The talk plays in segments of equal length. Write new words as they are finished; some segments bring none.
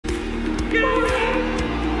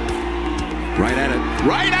Right at it.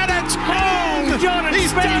 Right at it. Oh, Jordan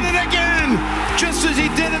he's Spieth. done it again. Just as he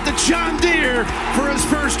did at the John Deere for his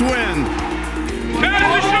first win.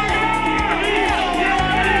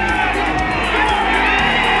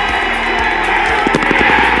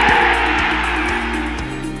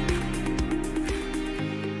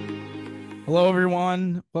 Hello,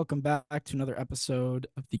 everyone. Welcome back to another episode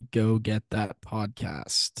of the Go Get That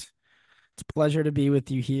podcast. It's a pleasure to be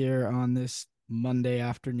with you here on this Monday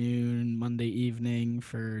afternoon, Monday evening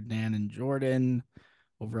for Dan and Jordan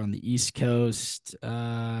over on the East Coast.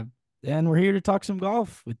 And we're here to talk some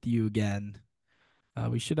golf with you again.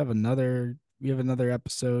 We have another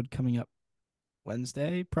episode coming up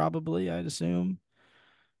Wednesday, probably, I'd assume.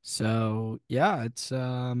 So yeah, it's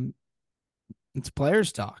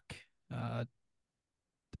players talk.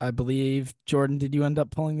 I believe, Jordan, did you end up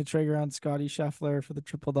pulling the trigger on Scottie Scheffler for the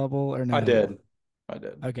triple-double or no? I did.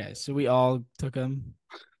 Okay, so we all took him.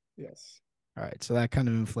 Yes. All right, so that kind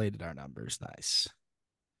of inflated our numbers. Nice.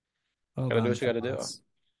 Well Gotta do done what you gotta from do. us.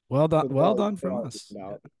 Well done. But Well they'll- done from they'll us. even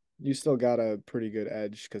out. You still got a pretty good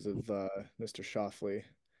edge because of Mr. Schauffele,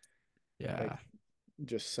 Yeah.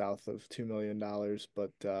 just south of $2 million.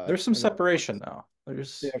 But There's some separation now.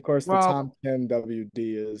 There's yeah, of course, the Well- Tom 10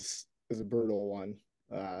 WD is a brutal one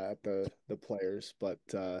at the players. But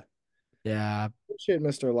Yeah. appreciate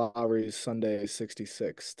Mr. Lowry's Sunday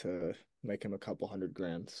 66 to make him a couple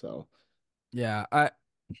 $100,000. So Yeah.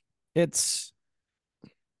 It's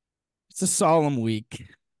a solemn week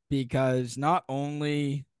because not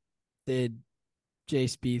only did Jay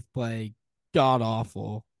Spieth play god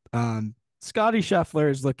awful, Scottie Scheffler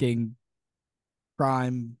is looking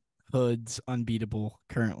prime hoods unbeatable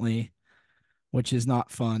currently, which is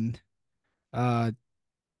not fun.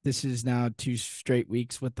 This is now 2 straight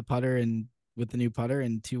weeks with the putter and with the new putter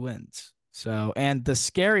and 2 wins. So, and the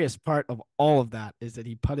scariest part of all of that is that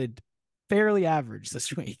he putted fairly average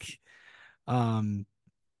this week.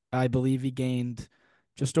 I believe he gained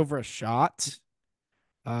just over a shot.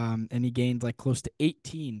 And he gained like close to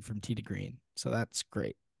 18 from tee to green. So that's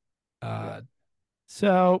great.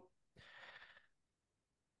 So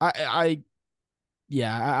I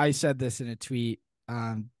said this in a tweet.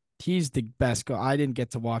 He's the best I didn't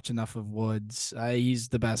get to watch enough of Woods. He's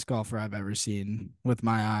the best golfer I've ever seen with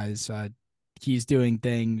my eyes. He's doing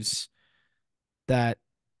things that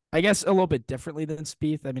I guess a little bit differently than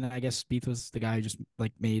Spieth. I mean, I guess Spieth was the guy who just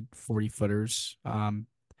like made 40 footers.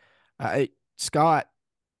 Scott,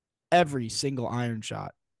 every single iron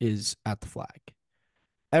shot is at the flag.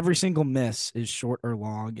 Every single miss is short or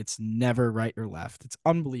long. It's never right or left. It's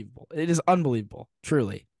unbelievable. It is unbelievable,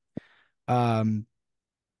 truly.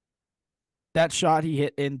 That shot he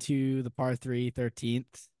hit into the par 3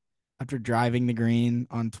 13th after driving the green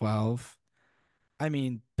on 12. I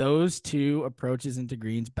mean, those 2 approaches into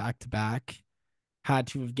greens back to back had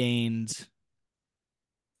to have gained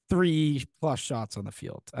 3+ shots on the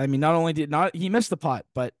field. I mean, not only he missed the putt,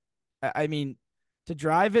 but I mean, to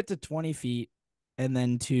drive it to 20 feet and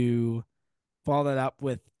then to follow that up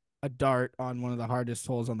with a dart on one of the hardest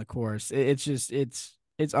holes on the course, it's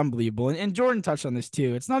unbelievable. And Jordan touched on this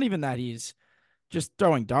too. It's not even that he's just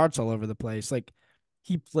throwing darts all over the place. Like,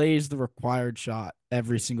 he plays the required shot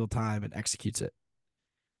every single time and executes it.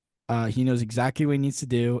 He knows exactly what he needs to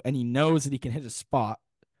do, and he knows that he can hit a spot.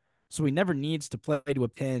 So he never needs to play to a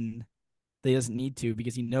pin that he doesn't need to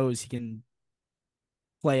because he knows he can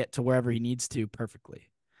play it to wherever he needs to perfectly.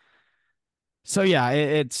 So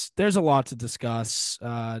yeah, there's a lot to discuss.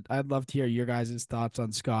 I'd love to hear your guys' thoughts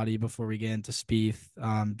on Scottie before we get into Spieth,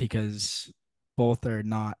 because both are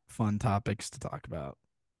not fun topics to talk about.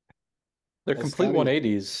 they're Well, complete Scottie-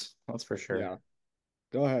 180s, that's for sure. yeah,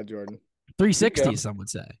 go ahead, Jordan. 360, go. some would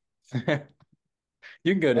say.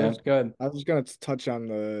 You can go, Dan. Go ahead. I was just gonna touch on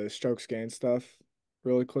the strokes gained stuff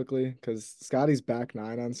really quickly because Scotty's back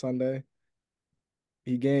 9 on Sunday.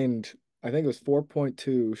 He gained, I think it was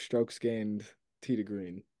 4.2 strokes gained tee to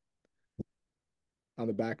green on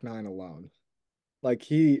the back 9 alone. Like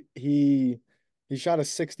he shot a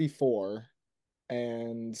 64,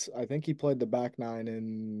 and I think he played the back 9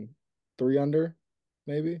 in 3 under,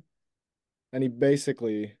 maybe, and he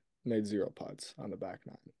basically made 0 putts on the back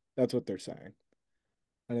 9. That's what they're saying.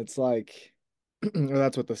 And it's like,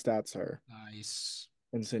 that's what the stats are Nice.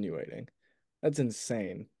 insinuating. That's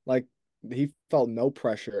insane. Like, he felt no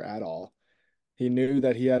pressure at all. He knew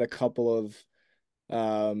that he had a couple of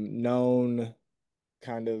known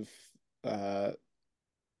kind of, I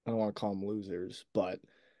don't want to call them losers, but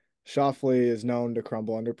Schauffele is known to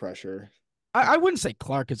crumble under pressure. I wouldn't say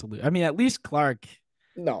Clark is a loser. I mean, at least Clark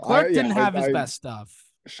No, didn't have his best stuff.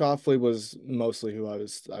 Schauffele was mostly who I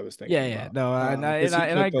was thinking Yeah. about. No, and I because he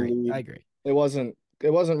took the agree. lead. I agree. it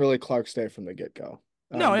wasn't really Clark's day from the get-go.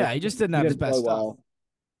 No, But yeah, he just didn't he have his didn't play best stuff. well.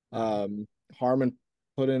 No. Harmon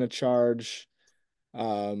put in a charge.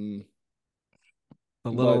 Um,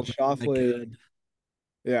 The but little that Schauffele, could.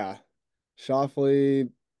 yeah, Schauffele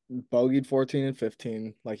bogeyed 14 and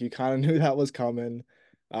 15. Like you kind of knew that was coming.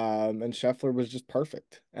 And Scheffler was just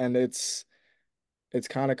perfect. And it's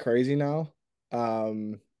kind of crazy now.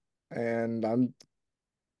 Um, and I'm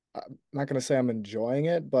not gonna say I'm enjoying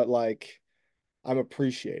it, but like I'm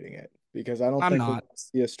appreciating it because I don't I'm think we're not. gonna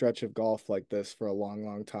see a stretch of golf like this for a long,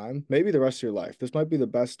 long time. Maybe the rest of your life. This might be the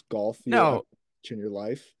best golf you'll ever No. watch in your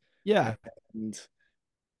life. Yeah. And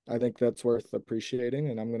I think that's worth appreciating,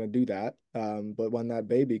 and I'm gonna do that. But when that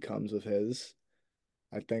baby comes of his,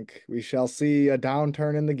 I think we shall see a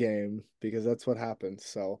downturn in the game because that's what happens.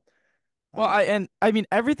 So, Well, uh, I mean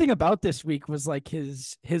everything about this week was like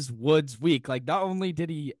his Woods week. Like not only did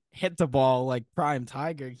he hit the ball like prime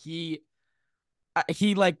Tiger, he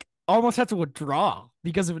like almost had to withdraw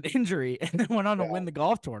because of an injury and then went on to yeah, win the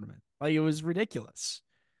golf tournament. Like it was ridiculous.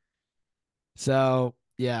 So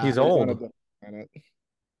yeah, He's he's on a old. different planet.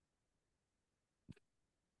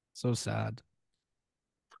 so sad.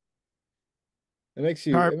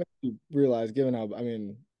 It Carp. makes you realize, given how I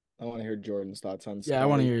mean, I want to hear Jordan's thoughts on Yeah, I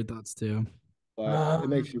want to Scottie, hear your thoughts too. but it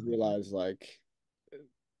makes you Um, realize like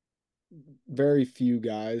very few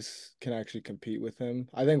guys can actually compete with him.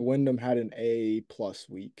 I think Wyndham had an A plus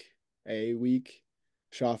week, A week.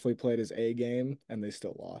 Schauffele played his A game and they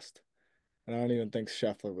still lost. And I don't even think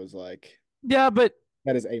Scheffler was like Yeah, but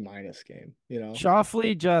that is A minus game, you know?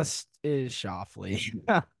 Shoffley just is Shoffley.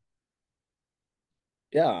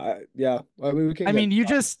 Yeah. I mean, we can I get mean, you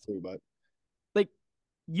just too, but like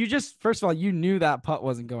you just first of all, you knew that putt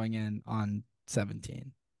wasn't going in on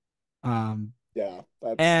 17. Um, yeah,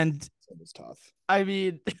 that's and it was tough. I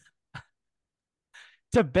mean,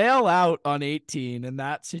 to bail out on 18 in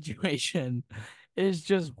that situation is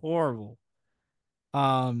just horrible.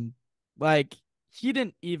 Um, like he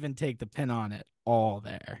didn't even take the pin on it all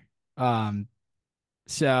there. Um,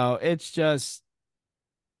 so it's just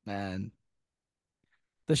man,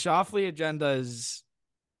 the Shoffley agenda is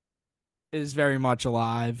very much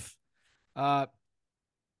alive. Uh,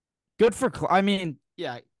 good for I mean,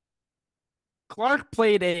 yeah, Clark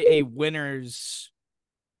played a winner's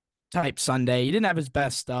type Sunday. He didn't have his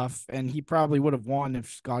best stuff, and he probably would have won if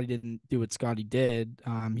Scottie didn't do what Scottie did.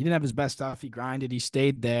 He didn't have his best stuff. He grinded. He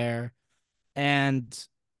stayed there, and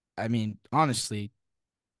I mean, honestly,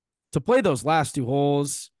 to play those last two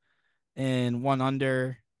holes in one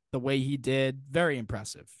under the way he did, very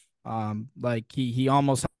impressive. Like he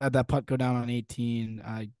almost had that putt go down on 18.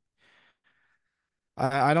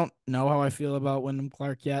 I don't know how I feel about Wyndham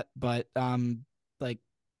Clark yet, but like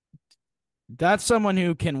that's someone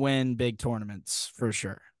who can win big tournaments for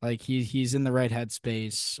sure. Like he's in the right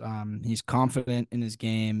headspace. He's confident in his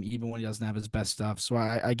game, even when he doesn't have his best stuff. So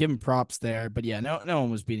I give him props there. But yeah, no one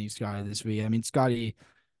was beating Scottie this week. I mean, Scottie,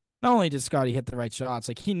 not only did Scottie hit the right shots,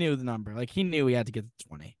 like he knew the number. Like he knew he had to get to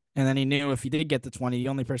 20. And then he knew if he did get to 20, the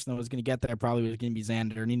only person that was going to get there probably was going to be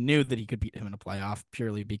Xander. And he knew that he could beat him in a playoff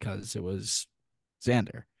purely because it was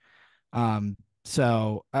Xander.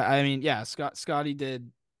 So I mean, yeah, Scottie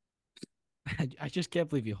did. I just can't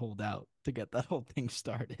believe you hold out to get that whole thing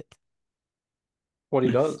started. what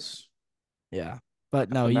he does. Yeah, but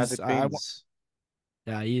Got no, the he's magic beans.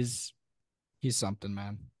 yeah, he's something,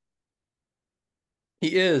 man.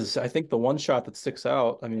 He is. I think the one shot that sticks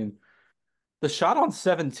out. I mean, the shot on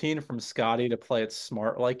 17 from Scotty to play it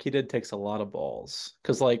smart like he did takes a lot of balls.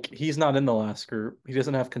 Because, like, he's not in the last group. He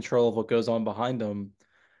doesn't have control of what goes on behind him,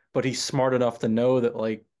 but he's smart enough to know that,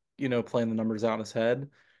 like, playing the numbers out in his head.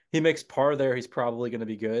 He makes par there, he's probably going to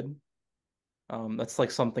be good. That's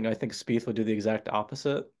like something I think Spieth would do the exact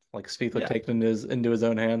opposite. Like Spieth would Yeah, take it into his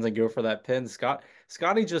own hands and go for that pin. Scotty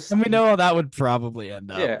and just we know how that would probably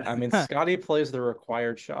end up. yeah, I mean, Scotty plays the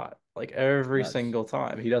required shot like every Yes. single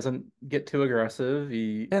time. He doesn't get too aggressive.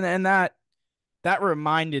 And that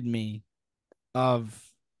reminded me of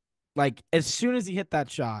like as soon as he hit that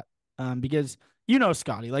shot, because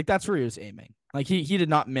Scotty, like that's where he was aiming. Like he did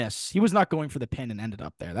not miss. He was not going for the pin and ended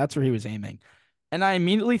up there. That's where he was aiming. And I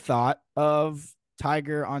immediately thought of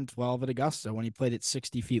Tiger on 12 at Augusta when he played it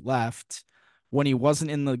 60 feet left, when he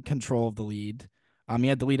wasn't in the control of the lead. He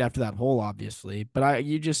had the lead after that hole, obviously. But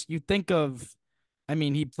you think of, I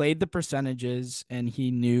mean, he played the percentages and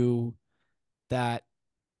he knew that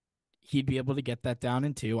he'd be able to get that down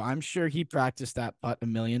in two. I'm sure he practiced that putt a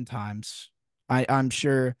million times. I'm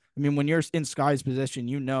sure. I mean, when you're in Sky's position,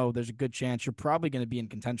 there's a good chance you're probably going to be in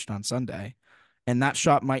contention on Sunday. and that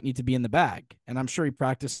shot might need to be in the bag. And I'm sure he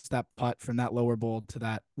practiced that putt from that lower bowl to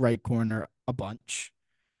that right corner a bunch.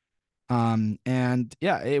 And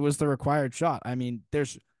yeah, it was the required shot. I mean,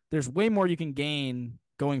 there's way more you can gain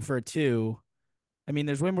going for a two. I mean,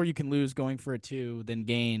 there's way more you can lose going for a two than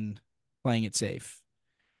gain playing it safe.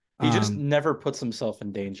 He just never puts himself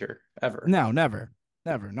in danger ever. No, never,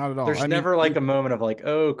 not at all. There's I mean, never like a moment of like,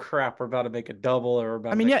 oh crap, we're about to make a double or we're about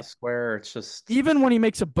I to mean, make yeah, a square. It's just even when he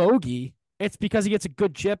makes a bogey, it's because he gets a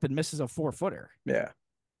good chip and misses a 4-footer. yeah.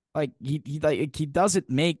 Like he doesn't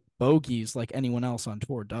make bogeys like anyone else on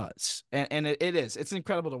tour does, and it's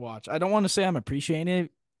incredible to watch. I don't want to say I'm appreciating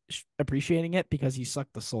it because he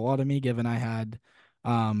sucked the soul out of me, given I had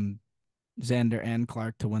um Xander and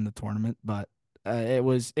Clark to win the tournament, but it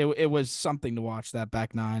was something to watch that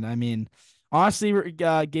back nine. I mean, honestly,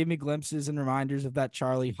 gave me glimpses and reminders of that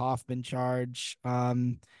Charlie Hoffman charge,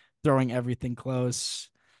 throwing everything close.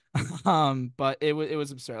 But it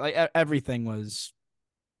was absurd. Like everything was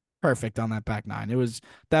perfect on that back nine.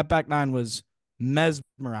 That back nine was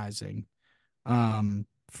mesmerizing, from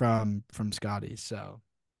Scottie. So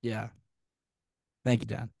yeah, thank you,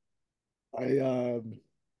 Dan. I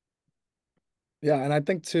Yeah, and I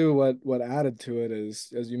think too what added to it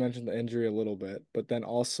is, as you mentioned, the injury a little bit, but then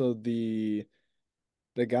also the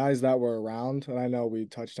guys that were around, and I know we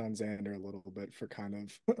touched on Xander a little bit for kind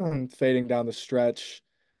of fading down the stretch,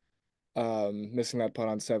 missing that putt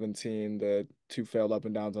on 17, the two failed up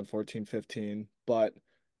and downs on 14, 15, but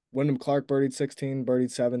Wyndham Clark birdied 16, birdied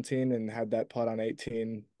 17, and had that putt on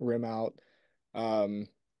 18, rim out. Um,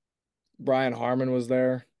 Brian Harmon was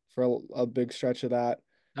there for a big stretch of that.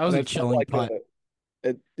 That was And a it felt chilling like putt.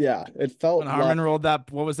 it When felt like, Harmon rolled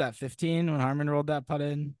that, what was that, 15? When Harmon rolled that putt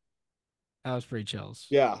in, that was pretty chills.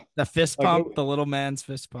 yeah, The fist like it, pump, the little man's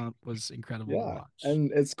fist pump was incredible to yeah. watch.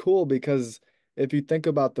 And it's cool because if you think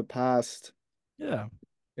about the past Yeah.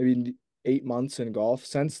 maybe 8 months in golf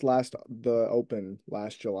since the Open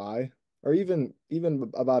last July, or even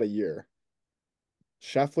about a year,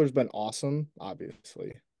 Scheffler's been awesome,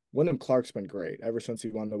 obviously. Wyndham Clark's been great ever since he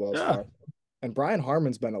won the Wells Yeah. Fargo. And Brian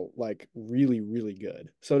Harmon's been like really, really good.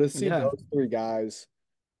 So to see Yeah. those three guys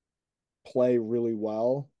play really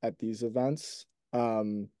well at these events,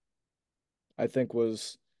 I think it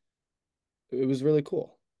was really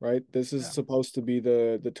cool, right? This is Yeah. supposed to be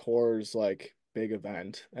the tour's like big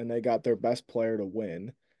event, and they got their best player to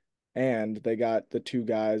win, and they got the two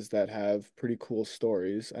guys that have pretty cool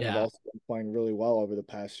stories and have Yeah. also been playing really well over the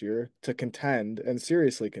past year to contend and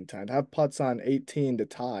seriously contend. Have putts on 18 to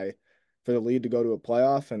tie for the lead to go to a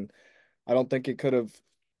playoff, and I don't think it could have.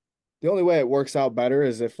 The only way it works out better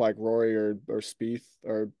is if like Rory or Spieth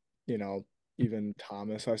or you know even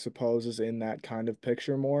Thomas, I suppose, is in that kind of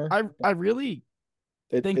picture more. I really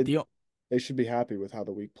It think it the they should be happy with how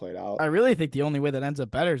the week played out. I really think the only way that ends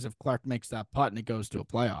up better is if Clark makes that putt and it goes to a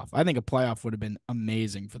playoff. I think a playoff would have been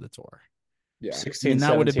amazing for the tour. Yeah. I mean, 16,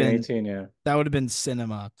 17, 18, yeah. that would have been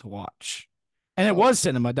cinema to watch. And it Oh, was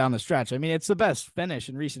cinema down the stretch. I mean, it's the best finish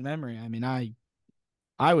in recent memory. I mean, I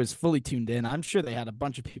was fully tuned in. I'm sure they had a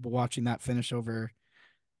bunch of people watching that finish over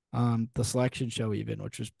the selection show even,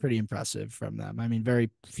 which was pretty impressive from them. I mean, very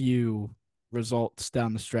few results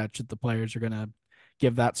down the stretch that the players are going to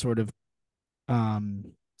give that sort of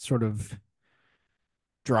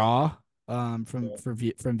draw yeah.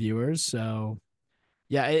 from viewers. So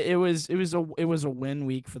yeah, it was a win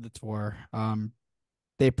week for the tour.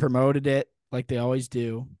 They promoted it like they always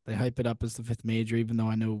do. They hype it up as the fifth major, even though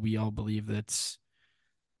I know we all believe that's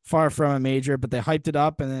far from a major, but they hyped it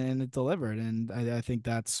up and it delivered. And I think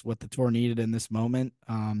that's what the tour needed in this moment.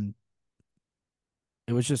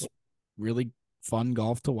 It was just really fun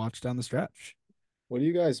golf to watch down the stretch. What do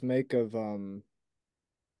you guys make of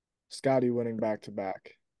Scottie winning back to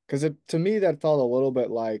back? Because it to me that felt a little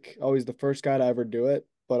bit like, oh, he's the first guy to ever do it,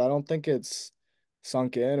 but I don't think it's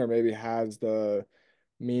sunk in or maybe has the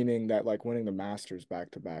meaning that like winning the Masters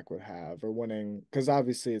back to back would have, or winning because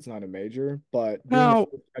obviously it's not a major, but being the No,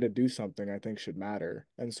 first guy to do something I think should matter.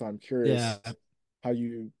 And so I'm yeah, curious how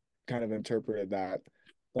you kind of interpreted that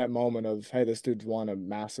moment of, hey, this dude's won a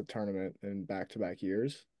massive tournament in back to back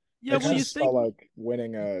years. yeah. It Well, kind you of felt think? like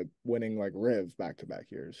winning like Riv back to back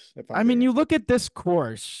years, if I'm I mean, being you look at this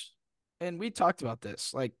course, and we talked about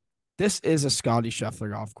this. Like, this is a Scottie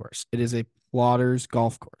Scheffler golf course. It is a plotters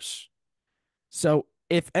golf course. So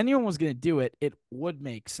if anyone was going to do it, it would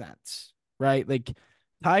make sense, right? Like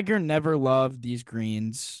Tiger never loved these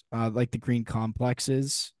greens, like the green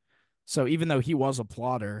complexes. So even though he was a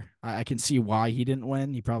plotter, I can see why he didn't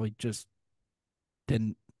win. He probably just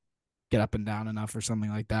didn't get up and down enough or something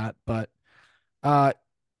like that. But uh,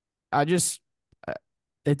 I just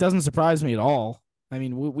it doesn't surprise me at all. I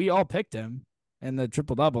mean, we all picked him in the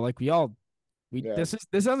triple double. Like we Yeah, this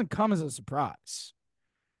doesn't come as a surprise.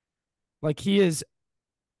 Like he is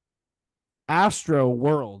Astro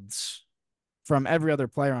worlds from every other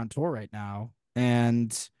player on tour right now,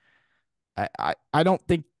 and I don't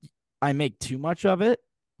think I make too much of it,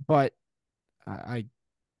 but I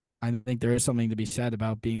I think there is something to be said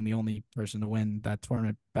about being the only person to win that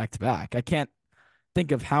tournament back to back. I can't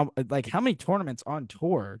think of how many tournaments on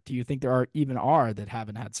tour do you think there are that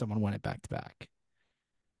haven't had someone win it back to back?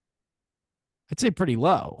 I'd say pretty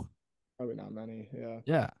low. probably not many. Yeah.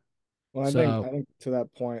 Yeah. Well, I So think to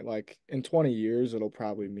that point, like in 20 years, it'll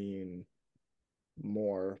probably mean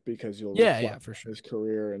more because you'll yeah, reflect for on sure. his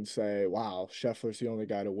career and say, wow, Scheffler's the only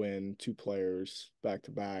guy to win two players back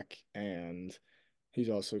to back, and he's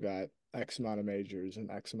also got X amount of majors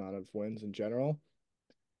and X amount of wins in general.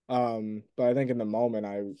 But I think in the moment,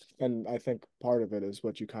 and I think part of it is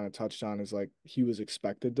what you kind of touched on is like he was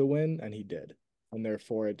expected to win and he did. And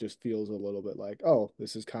therefore it just feels a little bit like, oh,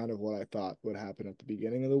 this is kind of what I thought would happen at the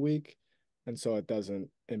beginning of the week. And so it doesn't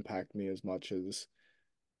impact me as much as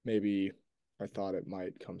maybe I thought it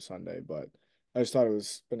might come Sunday. But I just thought it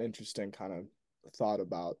was an interesting kind of thought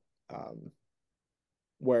about um,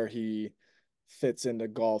 where he fits into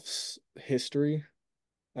golf's history.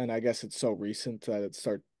 And I guess it's so recent that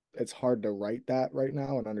it's hard to write that right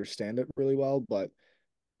now and understand it really well. But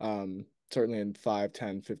certainly in 5,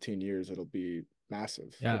 10, 15 years, it'll be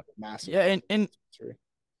massive. Yeah. Massive Yeah, part and of and history.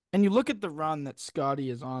 and you look at the run that Scottie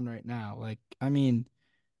is on right now. Like, I mean,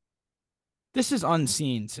 this is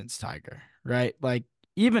unseen since Tiger, right? Like,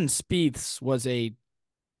 even Spieth's was a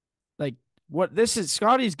like what this is.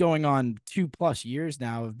 Scottie's going on 2+ years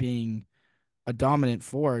now of being a dominant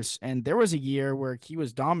force, and there was a year where he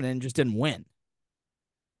was dominant and just didn't win.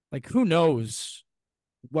 Like, who knows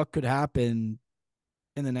what could happen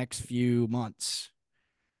in the next few months?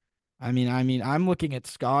 I'm looking at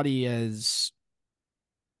Scottie as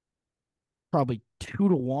probably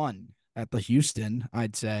 2-1 at the Houston.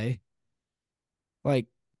 I'd say, like,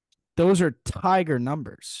 those are Tiger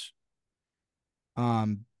numbers.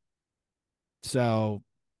 Um, so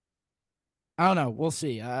I don't know. We'll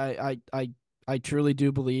see. I truly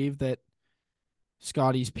do believe that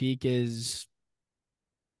Scottie's peak is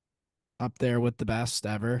up there with the best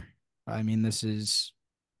ever. I mean, this is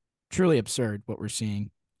truly absurd what we're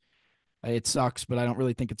seeing. It sucks, but I don't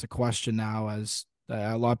really think it's a question now, as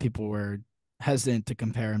a lot of people were hesitant to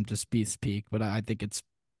compare him to Spieth's peak, but I think it's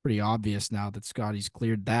pretty obvious now that Scottie's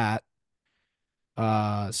cleared that.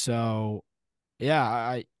 So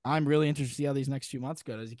yeah, I'm really interested to see how these next few months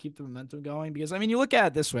go. Does he keep the momentum going? Because I mean, you look at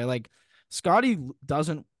it this way, like Scottie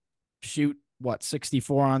doesn't shoot what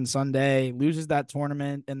 64 on Sunday, loses that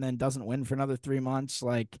tournament, and then doesn't win for another 3 months.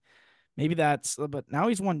 Like maybe that's, but now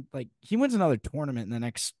he's won. Like he wins another tournament in the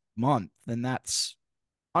next month, and that's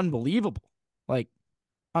unbelievable, like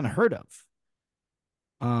unheard of.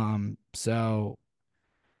 So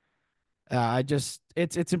I just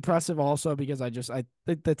it's impressive also because I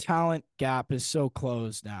think the talent gap is so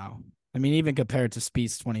close now. I mean, even compared to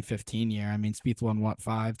Spieth's 2015 year. I mean, Spieth won what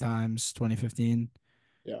 5 times 2015,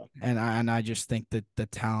 Yeah. and I just think that the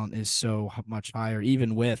talent is so much higher,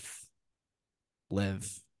 even with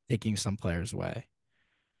Live taking some players away.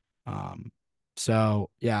 Um, so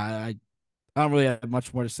yeah, I don't really have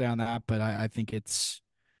much more to say on that, but I think it's.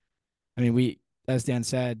 I mean, as Dan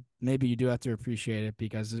said, maybe you do have to appreciate it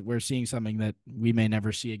because we're seeing something that we may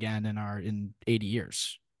never see again in 80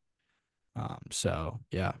 years. So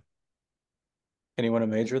yeah. Can he win a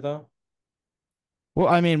major though? Well,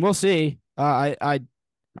 I mean, we'll see. I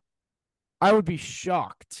would be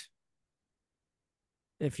shocked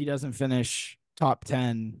if he doesn't finish top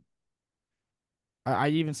 10.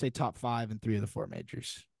 I'd even say top 5 in 3 of the 4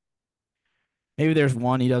 majors. Maybe there's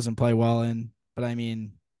one he doesn't play well in, but I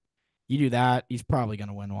mean, you do that, he's probably going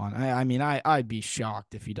to win one. I mean, I'd be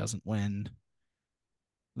shocked if he doesn't win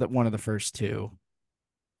that one of the first two.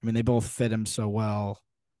 I mean, they both fit him so well.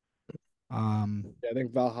 Yeah, I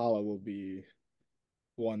think Valhalla will be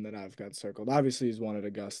one that I've got circled. Obviously, he's won at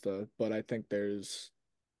Augusta, but I think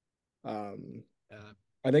um, uh,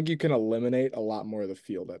 I think you can eliminate a lot more of the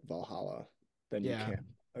field at Valhalla than you yeah, can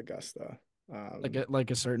Augusta.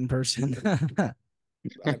 like a certain person.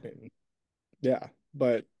 I mean, yeah,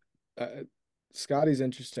 but uh, Scotty's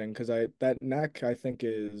interesting because I that neck I think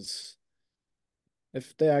is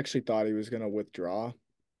if they actually thought he was gonna withdraw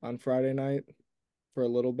on Friday night for a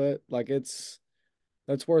little bit, like that's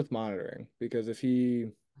worth monitoring because if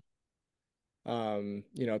he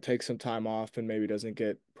takes some time off and maybe doesn't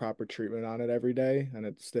get proper treatment on it every day and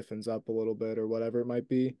it stiffens up a little bit or whatever it might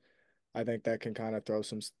be, I think that can kind of throw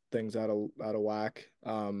some things out of whack.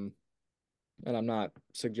 And I'm not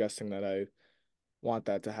suggesting that I want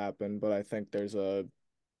that to happen, but I think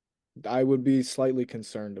I would be slightly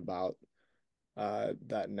concerned about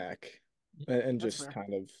that neck and That's just fair.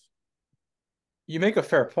 kind of. You make a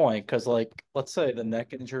fair point because, like, let's say the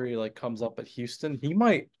neck injury like comes up at Houston, he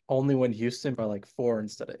might only win Houston by like 4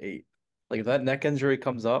 instead of 8. Like if that neck injury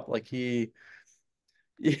comes up, like he,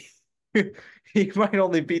 he might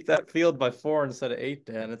only beat that field by 4 instead of 8.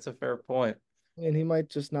 Dan, it's a fair point. And he might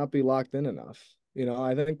just not be locked in enough.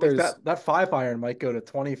 I think Like there's, that 5 iron might go to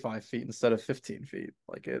 25 feet instead of 15 feet.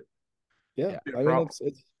 Like it yeah. Yeah. be a I mean, problem.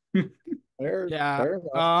 it's fair, Yeah. fair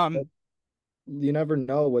enough. But you never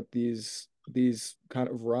know what these kind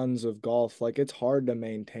of runs of golf. Like it's hard to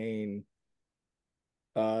maintain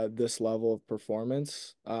this level of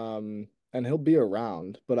performance. And he'll be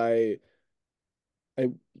around, but I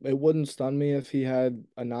it wouldn't stun me if he had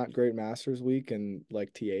a not great Masters week and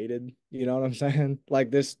like T8'd. You know what I'm saying? Like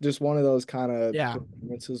this, just one of those kind of Yeah.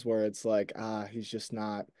 performances where it's like, he's just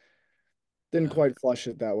not didn't Yeah. quite flush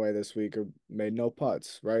it that way this week or made no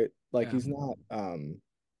putts, right? Like Yeah. he's not.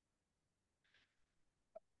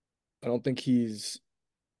 I don't think he's.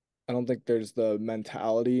 I don't think there's the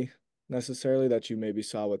mentality necessarily that you maybe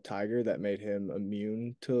saw with Tiger that made him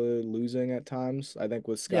immune to losing at times. I think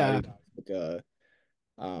with Yeah. Scottie, like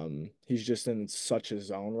he's just in such a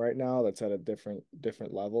zone right now that's at a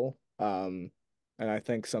different level. And I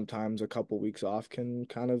think sometimes a couple weeks off can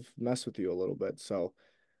kind of mess with you a little bit. So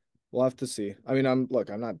we'll have to see. I mean, I'm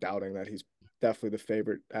not doubting that he's definitely the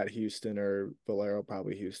favorite at Houston or Valero,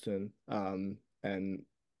 probably Houston. And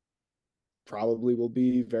probably will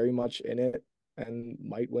be very much in it and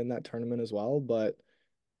might win that tournament as well. But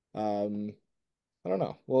um, I don't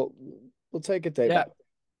know. We'll take it day by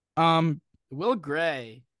Yeah. day. Will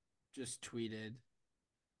Gray just tweeted.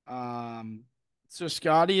 So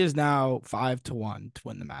Scottie is now 5-1 to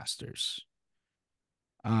win the Masters.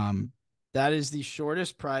 That is the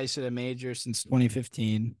shortest price at a major since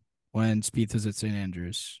 2015 when Spieth was at St.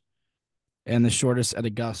 Andrews, and the shortest at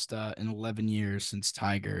Augusta in 11 years since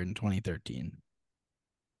Tiger in 2013.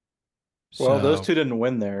 Well, those So two didn't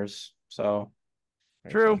win theirs, so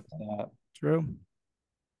Makes true, sense. true,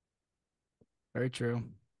 very true.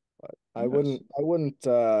 I Yes. wouldn't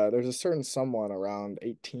there's a certain someone around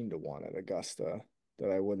 18-1 at Augusta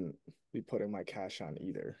that I wouldn't be putting my cash on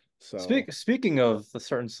either. So Speaking of the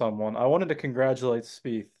certain someone, I wanted to congratulate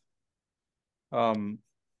Spieth. Um,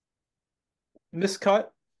 Miscut,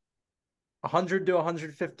 100 to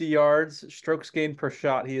 150 yards, strokes gained per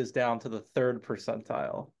shot. He is down to the third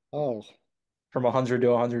percentile oh from 100 to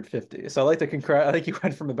 150. So I'd like to congratulate. I think he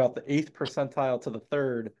went from about the eighth percentile to the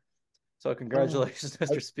third. So oh congratulations, I,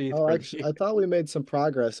 Mr. Spieth, oh for actually the I thought we made some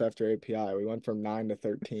progress after API. We went from 9 to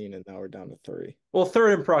 13 and now we're down to 3. well,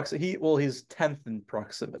 third in proximity. He's 10th in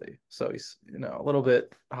proximity, so he's a little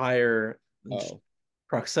bit higher in Oh.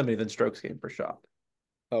 proximity than strokes gained per shot.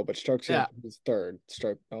 Oh, but strokes Yeah, gained is third.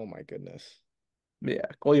 Stroke. Oh my goodness. Yeah.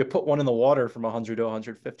 Well, you put one in the water from 100 to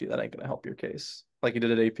 150, that ain't gonna help your case, like you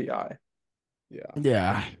did at API. Yeah.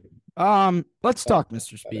 yeah. Let's That was talk,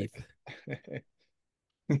 Mr. Spieth. pathetic.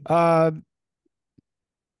 Uh,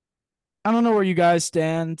 I don't know where you guys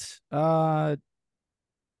stand. And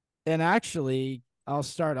actually, I'll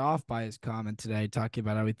start off by his comment today, talking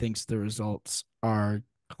about how he thinks the results are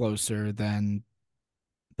closer than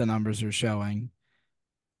the numbers are showing.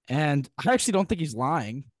 And I actually don't think he's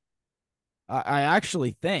lying. I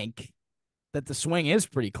actually think that the swing is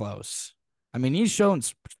pretty close. I mean, he's shown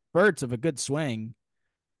spurts of a good swing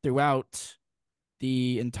throughout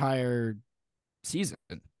the entire season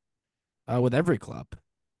with every club.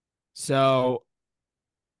 So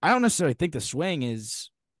I don't necessarily think the swing is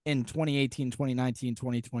in 2018, 2019,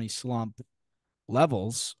 2020 slump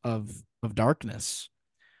levels of darkness.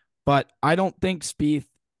 But I don't think Spieth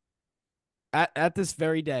at this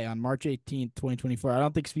very day on March 18th, 2024, I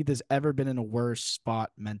don't think Spieth has ever been in a worse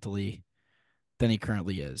spot mentally than he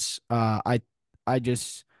currently is. I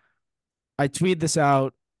just I tweeted this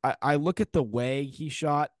out. I look at the way he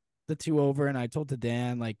shot the 2 over, and I told to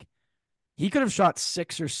Dan, like, he could have shot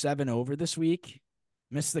 6 or 7 over this week,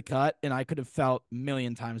 missed the cut, and I could have felt a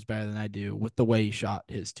million times better than I do with the way he shot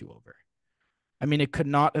his 2 over. I mean, it could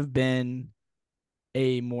not have been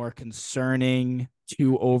a more concerning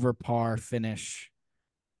 2 over par finish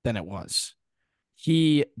than it was.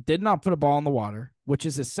 He did not put a ball in the water, which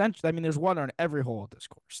is essential. I mean, there's water on every hole at this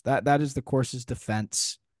course. That is the course's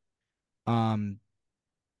defense. And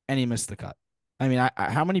he missed the cut. I mean,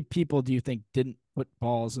 how many people do you think didn't put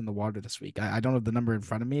balls in the water this week? I don't have the number in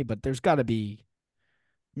front of me, but there's got to be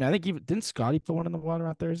I mean, I think even didn't Scottie put one in the water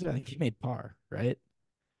on Thursday? I think he made par, right?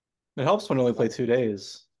 It helps when you only play 2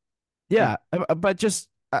 days. Yeah, but just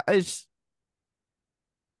it's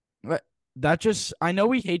but that just I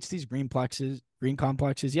know he hates these green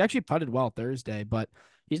complexes. He actually putted well Thursday, but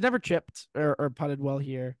he's never chipped or putted well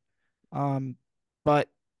here. But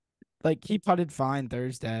like he putted fine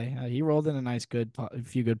Thursday. He rolled in a a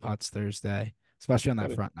few good putts Thursday, especially on that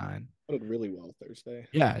Putted, front nine. putted really well Thursday.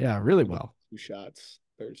 Yeah, yeah, really Only well. 2 shots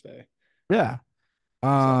Thursday. Yeah. So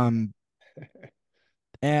Um, two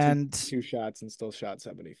and 2 shots and still shot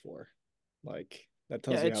 74. Like that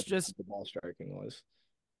yeah, tells you how it's bad just the ball striking was.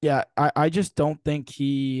 yeah, I just don't think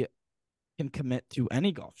he can commit to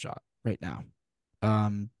any golf shot right now.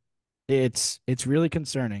 Um, it's really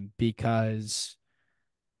concerning because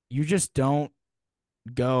you just don't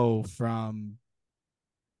go from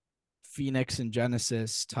Phoenix and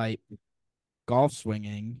Genesis type golf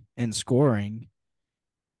swinging and scoring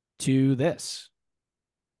to this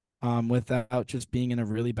without just being in a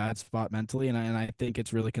really bad spot mentally. And I think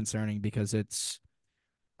it's really concerning because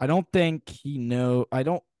I don't think he know I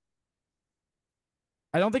don't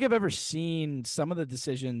think I've ever seen some of the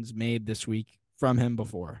decisions made this week from him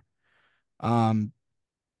before. Um,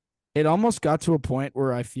 it almost got to a point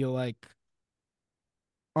where I feel like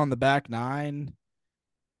on the back nine,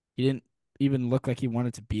 he didn't even look like he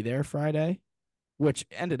wanted to be there Friday, which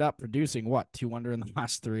ended up producing what 2 under in the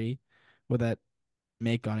last three with that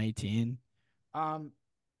make on 18. Um,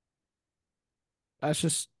 that's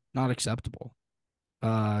just not acceptable.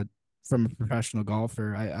 From a professional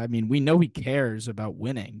golfer. I mean, we know he cares about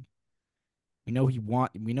winning. We know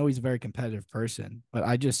he's a very competitive person, but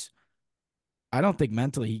I don't think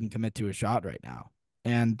mentally he can commit to a shot right now.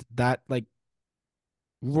 And that like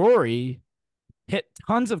Rory hit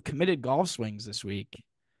tons of committed golf swings this week.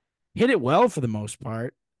 Hit it well for the most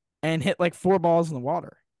part and hit like 4 balls in the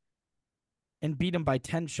water and beat him by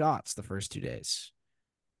 10 shots the first 2 days.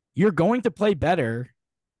 You're going to play better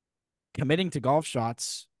committing to golf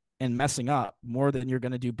shots and messing up more than you're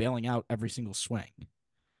going to do bailing out every single swing.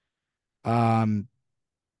 Um,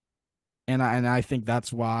 and I think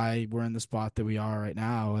that's why we're in the spot that we are right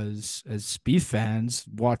now as Spieth fans,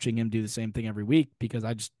 watching him do the same thing every week because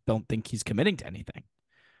I just don't think he's committing to anything.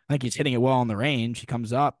 I think he's hitting it well on the range. He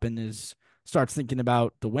comes up and starts thinking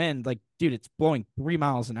about the wind. Like, dude, it's blowing 3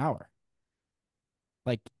 miles an hour.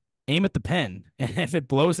 Like, aim at the pin, and if it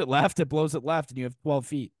blows it left, it blows it left, and you have 12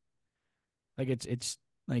 feet. Like it's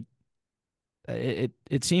like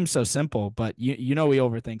it seems so simple, but you know he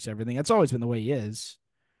overthinks everything. That's always been the way he is.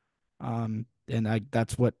 And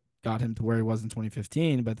that's what got him to where he was in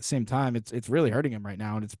 2015. But at the same time, it's really hurting him right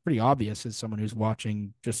now, and it's pretty obvious as someone who's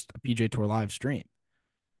watching just a PJ Tour live stream.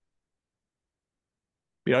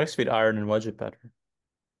 Be nice if he'd iron and wedge it better.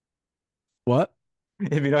 What?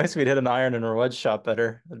 It'd be nice if he'd hit an iron and a wedge shot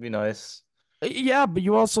better. That'd be nice. Yeah, but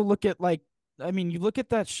you also look at I mean, you look at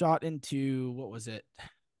that shot into what was it?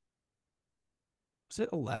 Was it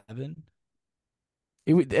 11?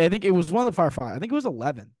 I think it was one of the par five. I think it was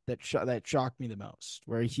 11 that shocked me the most,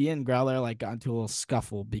 where he and Growler like got into a little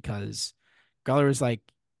scuffle because Growler was like,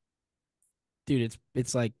 "Dude,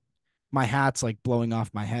 it's like my hat's like blowing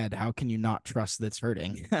off my head. How can you not trust that's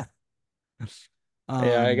hurting?" Yeah,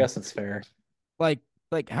 I um, guess it's fair. like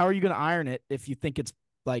how are you gonna iron it if you think it's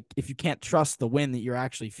like if you can't trust the wind that you're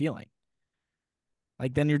actually feeling?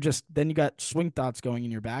 Like then you got swing thoughts going in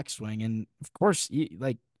your backswing, and of course,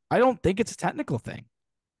 I don't think it's a technical thing.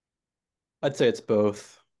 I'd say it's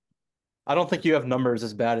both. I don't think you have numbers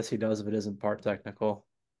as bad as he does if it isn't part technical.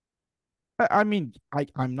 I mean,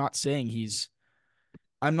 I'm not saying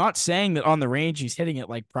that on the range he's hitting it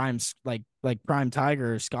like prime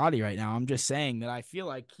Tiger or Scotty right now. I'm just saying that I feel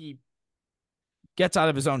like he gets out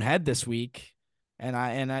of his own head this week,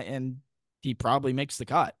 and he probably makes the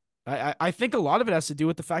cut. I think a lot of it has to do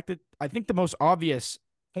with the fact that I think the most obvious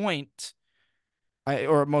point,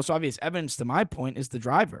 or most obvious evidence to my point, is the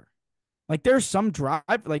driver. Like there's some drive,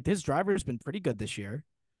 like his driver has been pretty good this year,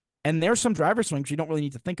 and there's some driver swings you don't really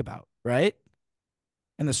need to think about, right?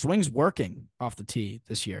 And the swing's working off the tee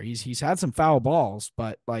this year. He's had some foul balls,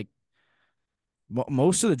 but like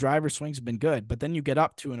most of the driver swings have been good. But then you get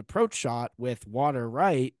up to an approach shot with water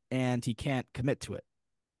right, and he can't commit to it.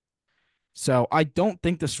 So I don't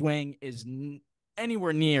think the swing is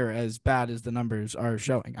anywhere near as bad as the numbers are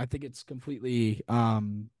showing. I think it's completely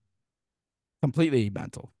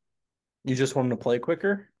mental. You just want him to play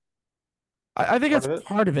quicker? I think Part it's of it?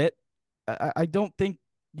 part of it. I don't think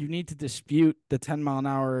you need to dispute the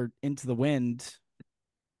 10-mile-an-hour into the wind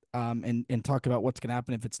and talk about what's going to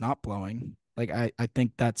happen if it's not blowing. Like I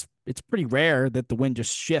think it's pretty rare that the wind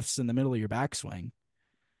just shifts in the middle of your backswing.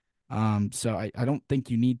 So I don't think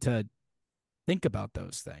you need to think about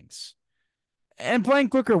those things. And playing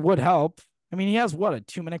quicker would help. I mean, he has what, a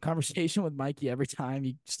 2-minute conversation with Mikey every time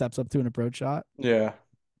he steps up to an approach shot. Yeah.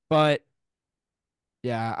 But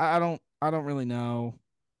yeah, I don't really know.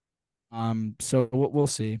 So we'll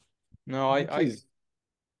see. No, I think I he's.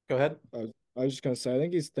 go ahead. I was just gonna say, I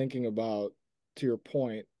think he's thinking about, to your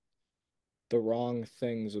point, the wrong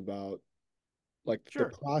things about, like, the Sure.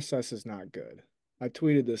 process is not good. I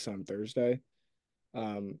tweeted this on Thursday.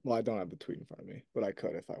 Well, I don't have the tweet in front of me, but I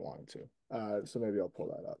could if I wanted to. So maybe I'll pull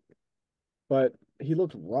that up. But he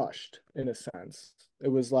looked rushed in a sense. It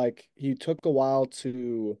was like he took a while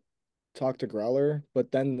to talk to Greller,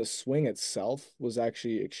 but then the swing itself was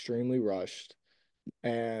actually extremely rushed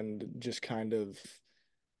and just kind of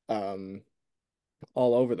um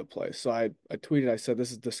all over the place. So I tweeted, I said,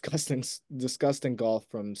 this is disgusting golf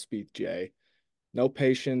from Spieth J. No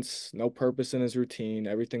patience, no purpose in his routine,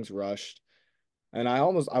 everything's rushed. And I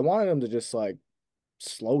wanted him to just like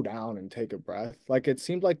slow down and take a breath. Like it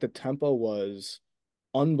seemed like the tempo was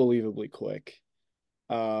unbelievably quick.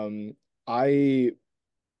 I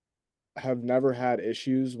have never had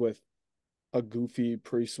issues with a goofy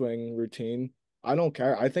pre-swing routine. I don't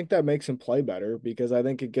care. I think that makes him play better because I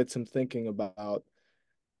think it gets him thinking about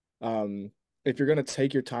um if you're going to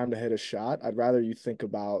take your time to hit a shot, I'd rather you think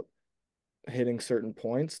about hitting certain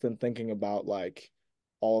points than thinking about like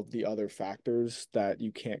all of the other factors that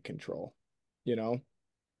you can't control, you know?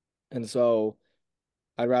 And so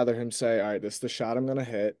I'd rather him say, all right, this is the shot I'm going to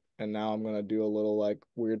hit. And now I'm going to do a little like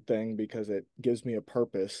weird thing because it gives me a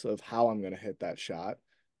purpose of how I'm going to hit that shot.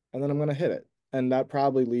 And then I'm going to hit it. And that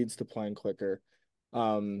probably leads to playing quicker.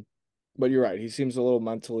 Um, but you're right. He seems a little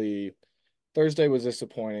mentally. Thursday was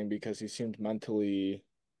disappointing because he seemed mentally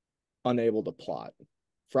unable to plot.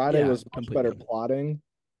 Friday Yeah, was much better completely. plotting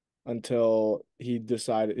until he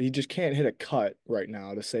decided he just can't hit a cut right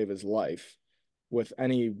now to save his life with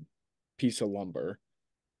any piece of lumber.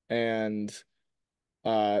 And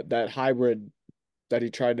that hybrid that he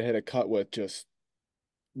tried to hit a cut with just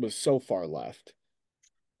was so far left.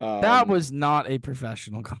 That Um, was not a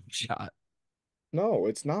professional golf shot. no,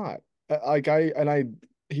 it's not. Like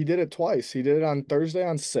he did it twice. He did it on Thursday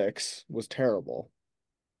on 6, was terrible.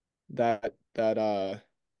 That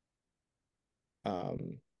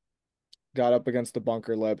um got up against the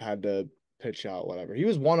bunker lip, had to pitch out, whatever. He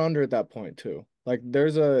was 1 under at that point too. Like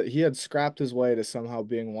he had scrapped his way to somehow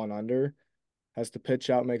being 1 under, has to pitch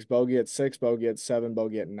out, makes bogey at 6, bogey at 7,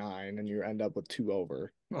 bogey at 9, and you end up with 2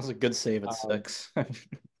 over. That was a good save at Um, 6.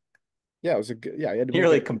 yeah, it was a good. Yeah, he had to He make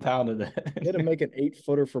really it. compounded He had to it. make an 8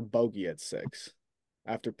 footer for bogey at 6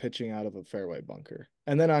 after pitching out of a fairway bunker.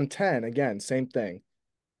 And then on 10, again, same thing.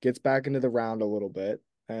 Gets back into the round a little bit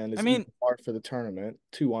and I is mean, even par for the tournament.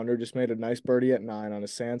 2 under, just made a nice birdie at 9 on a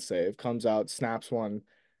sand save. Comes out, snaps one,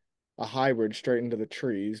 a hybrid straight into the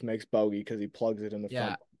trees, makes bogey because he plugs it in the yeah.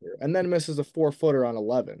 front bunker, and then misses a 4 footer on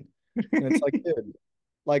 11. And it's like, dude,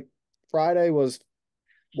 like Friday was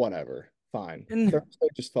whatever, fine. And Thursday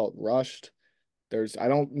just felt rushed. I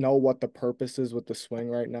don't know what the purpose is with the swing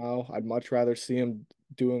right now. I'd much rather see him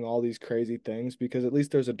doing all these crazy things because at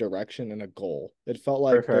least there's a direction and a goal. It felt For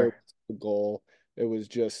like there sure. was a goal. It was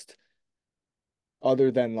just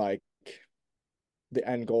other than like the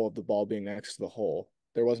end goal of the ball being next to the hole.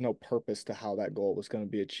 There was no purpose to how that goal was going to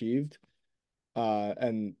be achieved.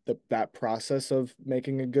 And that process of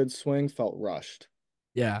making a good swing felt rushed.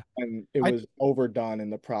 yeah, And it I was overdone in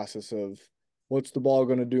the process of what's the ball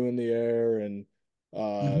going to do in the air and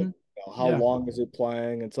mhm, how yeah, long is it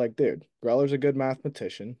playing? It's like, dude, Greller's a good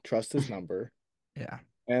mathematician. Trust his number yeah.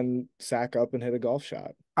 and sack up and hit a golf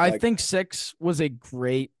shot. I Like, think 6 was a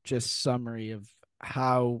great just summary of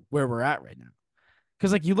where we're at right now.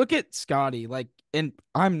 Because like you look at Scottie, like, and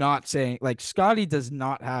I'm not saying like Scottie does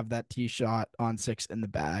not have that tee shot on 6 in the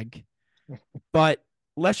bag, but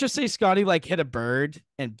let's just say Scottie like hit a bird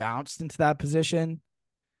and bounced into that position.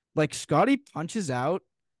 Like Scottie punches out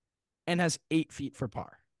and has 8 feet for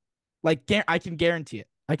par. Like I can guarantee it.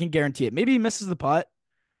 I can guarantee it. Maybe he misses the putt,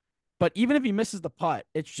 but even if he misses the putt,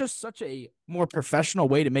 it's just such a more professional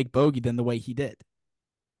way to make bogey than the way he did.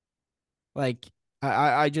 Like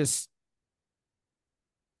I just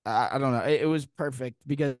I don't know. It was perfect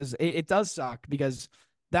because it does suck because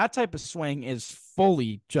that type of swing is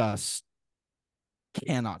fully just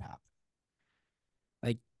cannot happen.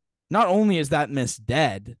 Like, not only is that miss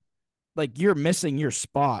dead, like you're missing your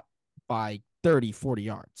spot by 30, 40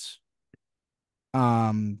 yards.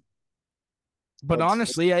 Um, but that's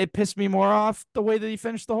honestly, it pissed me more off the way that he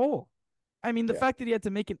finished the hole. I mean, the yeah. fact that he had to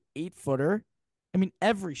make an 8 footer. I mean,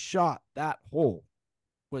 every shot that hole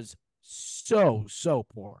was so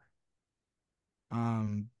poor.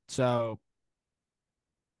 So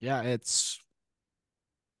yeah, it's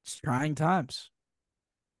trying times.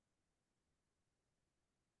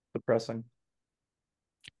 Depressing.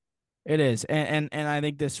 It is, and I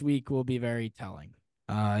think this week will be very telling.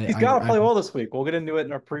 He's got to play well this week. We'll get into it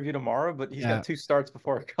in our preview tomorrow, but he's Yeah, got 2 starts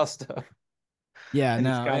before Augusta, yeah, and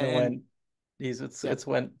he's no, kind of and went. yeah, It's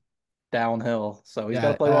went downhill. So he's got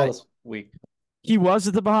yeah. to play well this week. He was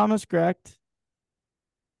at the Bahamas, correct?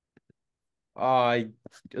 I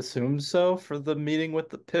assume so for the meeting with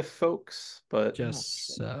the PIF folks, but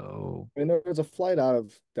Just so. I mean, there was a flight out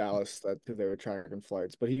of Dallas that they were tracking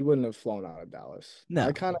flights, but he wouldn't have flown out of Dallas.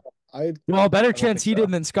 No. I Well, better I don't chance think he did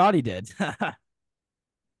so. than Scottie did.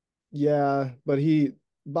 yeah, but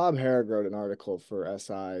Bob Herrick wrote an article for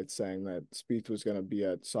SI saying that Spieth was going to be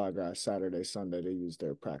at Sawgrass Saturday, Sunday to use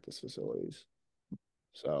their practice facilities.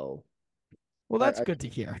 So, Well, I, that's I good to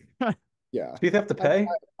hear. yeah, Do you have to pay?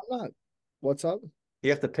 I'm not. What's up? You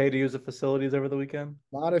have to pay to use the facilities over the weekend?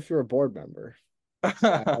 Not if you're a board member. I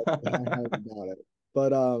highly doubt it.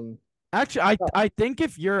 But Actually, I think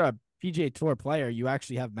if you're a PGA Tour player, you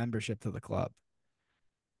actually have membership to the club.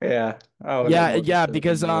 Yeah, I would Yeah, almost yeah, assume,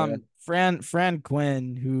 because yeah. Fran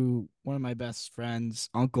Quinn, who one of my best friends'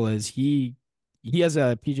 uncle is, he has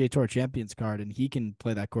a PGA Tour Champions card and he can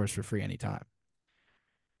play that course for free anytime.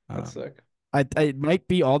 That's Um, sick. I it might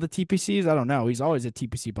be all the TPCs. I don't know. He's always at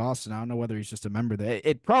TPC Boston. I don't know whether he's just a member there.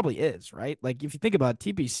 It probably is, right? Like if you think about it,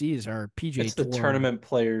 TPCs are PGA It's the Tour. tournament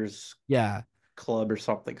players Yeah. club or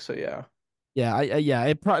something. So yeah. Yeah,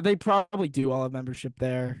 yeah, they probably do all have membership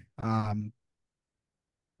there.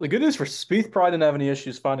 The good news for Spieth probably didn't have any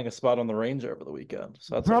issues finding a spot on the range over the weekend.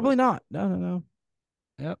 So that's Probably always not. No, no, no.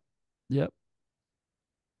 Yep. Yep.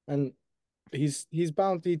 and he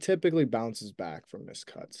typically bounces back from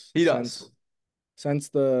miscuts he does. since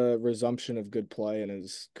the resumption of good play in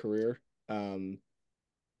his career.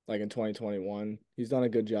 Like in 2021, he's done a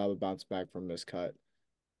good job of bouncing back from miscut.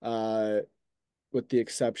 Uh, with the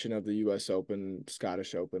exception of the U.S. Open,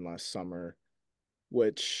 Scottish Open last summer,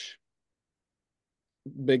 which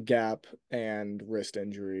big gap and wrist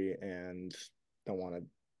injury, and don't want to,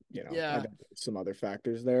 I Yeah. think there's some other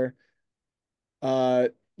factors there. Uh,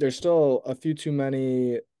 there's still a few too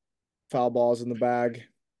many foul balls in the bag,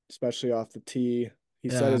 especially off the tee. He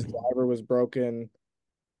said Yeah. his driver was broken.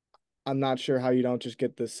 I'm not sure how you don't just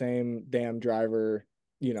get the same damn driver.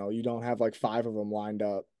 You don't have like 5 of them lined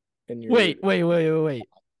up in your. Wait.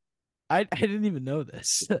 I didn't even know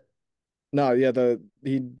this. No, yeah,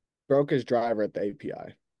 he broke his driver at the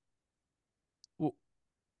API. Well,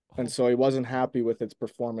 And so he wasn't happy with its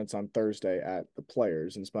performance on Thursday at the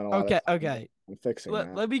Players and spent a lot of time okay. on fixing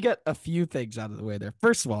that. Let me get a few things out of the way there.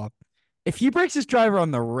 First of all, if he breaks his driver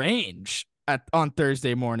on the range on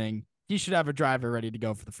Thursday morning, he should have a driver ready to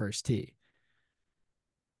go for the first tee.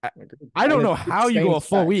 I don't And know it's the how you same go a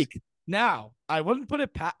full specs. week. Now, I wouldn't put it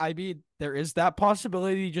I mean, there is that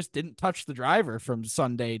possibility he just didn't touch the driver from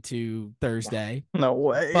Sunday to Thursday. No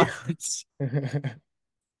way. But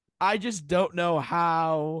I just don't know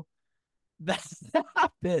how that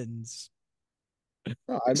happens.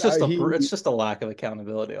 No, It's just a lack of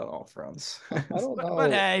accountability on all fronts. I don't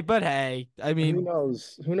know. But hey, I mean, Who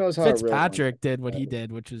knows how it really went. Fitzpatrick did what he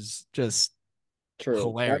did, which is just True.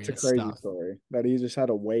 hilarious That's a crazy stuff. story that he just had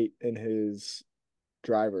to wait in his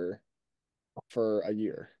driver for a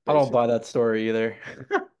year. I don't buy basically. that story either.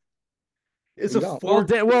 It's You a don't. four.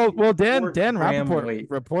 Dan 4 gram Rappaport weight.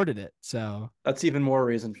 reported it, so That's even more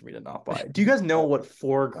reason for me to not buy it. Do you guys know what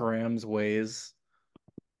 4 grams weighs?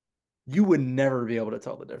 You would never be able to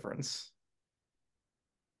tell the difference.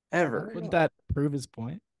 Ever. wouldn't that prove his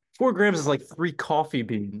point? 4 grams is like 3 coffee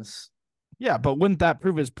beans. Yeah, but wouldn't that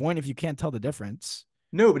prove his point if you can't tell the difference?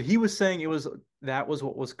 No, but he was saying that was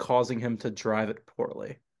what was causing him to drive it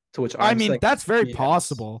poorly. To which I I'm mean, saying that's very yes.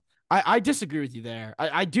 possible. I disagree with you there.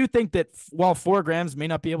 I do think that while 4 grams may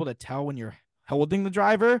not be able to tell when you're holding the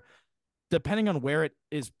driver, depending on where it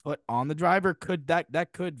is put on the driver,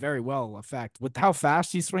 that could very well affect with how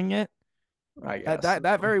fast you swing it. I guess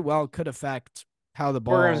That very well could affect how the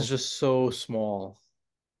 4 grams ball. is just so small.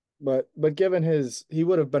 But given he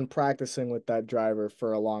would have been practicing with that driver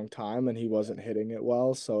for a long time and he wasn't hitting it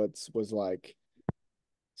well, so it was like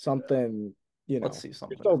something, Let's see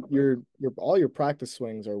something. You're all your practice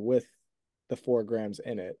swings are with the 4 grams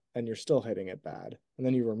in it, and you're still hitting it bad. And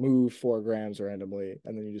then you remove 4 grams randomly,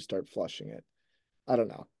 and then you just start flushing it. I don't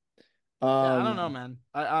know. Yeah, I don't know,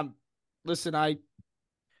 man. Listen, I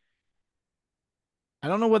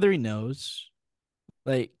don't know whether he knows.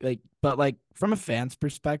 But like from a fan's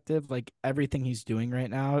perspective, like everything he's doing right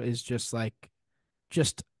now is just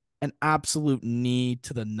an absolute knee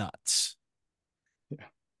to the nuts.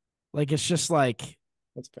 Like it's just like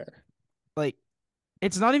That's fair. like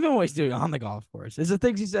it's not even what he's doing on the golf course. It's the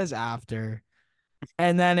things he says after.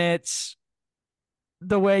 And then it's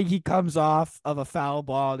the way he comes off of a foul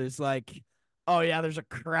ball is like, oh yeah, there's a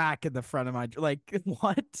crack in the front of my like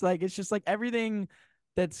what? Like it's just like everything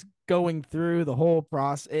that's going through the whole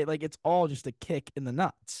process. Like it's all just a kick in the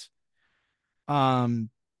nuts. Um,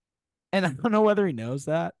 and I don't know whether he knows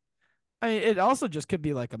that. I mean, it also just could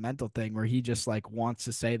be like a mental thing where he just like wants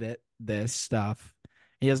to say that this stuff.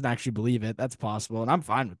 He doesn't actually believe it. That's possible, and I'm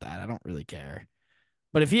fine with that. I don't really care.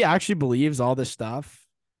 But if he actually believes all this stuff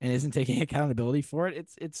and isn't taking accountability for it,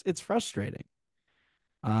 it's frustrating.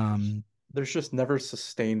 There's just never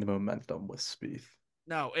sustained momentum with Spieth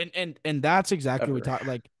No, and that's exactly what we ever. talked.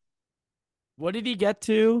 Like, what did he get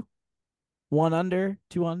to? 1 under,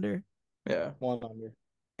 2 under, Yeah. 1 under.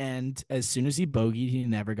 and as soon as he bogeyed, he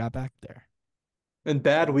never got back there. And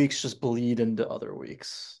bad weeks just bleed into other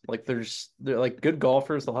weeks. Like they're like good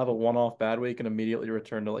golfers, they'll have a one-off bad week and immediately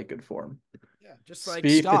return to like good form. Yeah, just like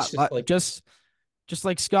Spieth, it's Scott, just like just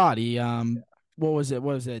like Scottie. What was it?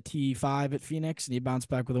 What was it? T5 at Phoenix, and he bounced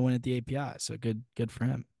back with a win at the API. So good for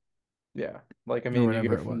him, yeah. Like I or mean, you whatever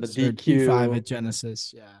go it from the was, or T5 at DQ,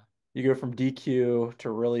 Genesis. Yeah, you go from DQ to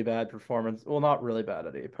really bad performance. Well, not really bad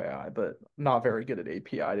at API, but not very good at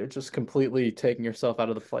API to just completely taking yourself out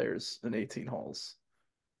of the players in 18 holes.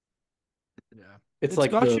 yeah. It's Did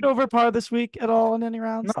like Scott the shoot over par this week at all in any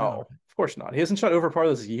rounds? no, No. of course not. He hasn't shot over par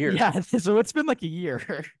this year. Yeah, so it's been like a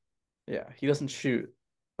year. Yeah, he doesn't shoot.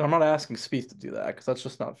 I'm not asking Spieth to do that because that's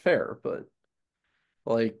just not fair, but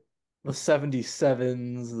like the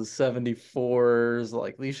 77s, the 74s,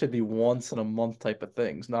 like these should be once in a month type of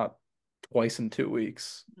things, not twice in 2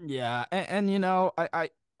 weeks. Yeah, and you know, I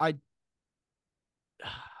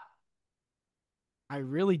I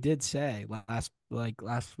really did say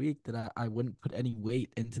last week that I wouldn't put any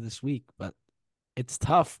weight into this week, but it's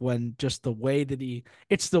tough when just the way that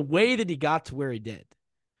it's the way that he got to where he did.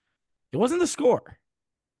 It wasn't the score.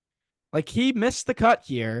 Like he missed the cut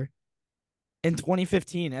here in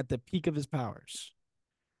 2015 at the peak of his powers.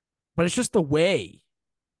 But it's just the way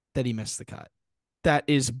that he missed the cut. That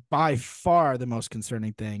is by far the most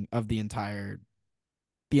concerning thing of the entire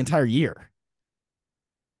year.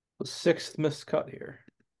 The sixth missed cut here.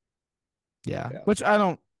 Yeah. Yeah. Which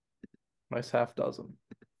Nice half dozen.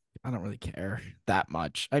 I don't really care that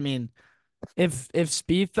much. I mean, if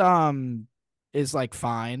Spieth is like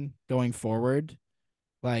fine going forward,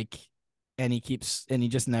 like and he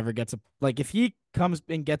just never gets like if he comes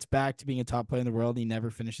and gets back to being a top player in the world and he never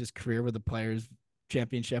finishes his career with a players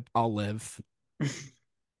championship, I'll live.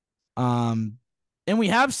 Um and we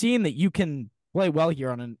have seen that you can play well here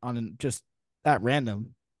on just at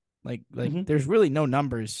random. Like Mhm. there's really no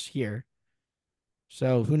numbers here.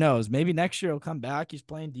 So who knows? Maybe next year he'll come back. He's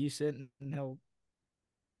playing decent and he'll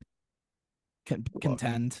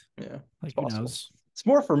contend. Yeah, it's Like who possible. knows? It's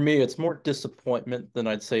more for me, it's more disappointment than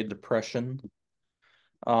I'd say depression.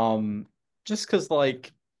 Just because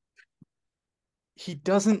like he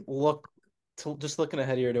doesn't look to just looking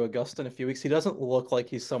ahead here to Augusta in a few weeks, he doesn't look like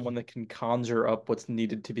he's someone that can conjure up what's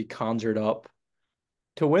needed to be conjured up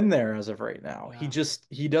to win there as of right now. Yeah.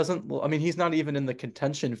 He doesn't I mean he's not even in the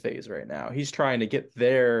contention phase right now. He's trying to get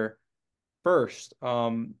there first.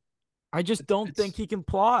 I just don't think he can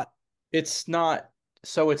plot. It's not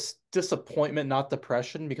so it's disappointment, not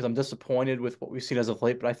depression, because I'm disappointed with what we've seen as of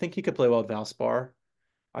late, but I think he could play well at Valspar.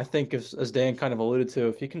 I think as Dan kind of alluded to,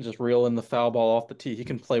 if he can just reel in the foul ball off the tee, he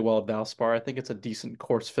can play well at Valspar. I think it's a decent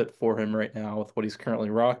course fit for him right now with what he's currently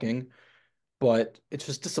rocking. But it's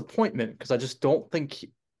just disappointment because I just don't think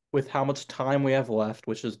with how much time we have left,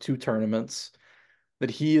 which is 2 tournaments, that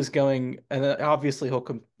he is going. And obviously he'll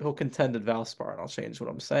contend at Valspar, and I'll change what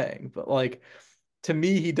I'm saying. But like to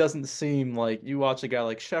me, he doesn't seem like you watch a guy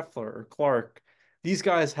like Scheffler or Clark. These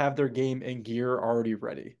guys have their game and gear already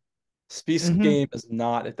ready. Spieth's Mm-hmm. game is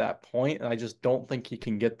not at that point, and I just don't think he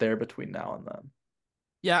can get there between now and then.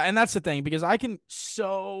 Yeah, and that's the thing because I can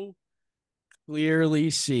so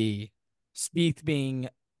clearly see Spieth being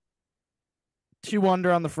 2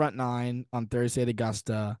 under on the front nine on Thursday at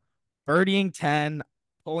Augusta, birdieing 10,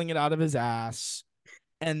 pulling it out of his ass,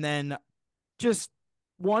 and then just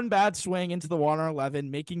one bad swing into the water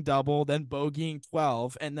 11, making double, then bogeying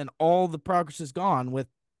 12, and then all the progress is gone with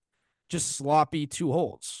just sloppy 2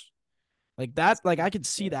 holes. Like that, like I could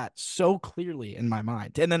see that so clearly in my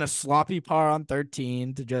mind. And then a sloppy par on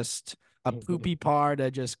 13 to just a poopy par to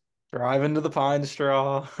just Drive into the pine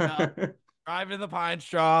straw. drive in the pine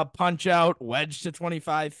straw, punch out, wedge to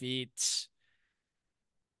 25 feet.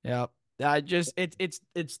 Yep. I just it's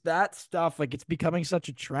that stuff, like it's becoming such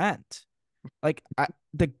a trend. Like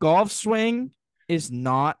the golf swing is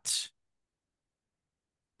not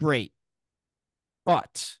great,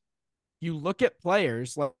 but you look at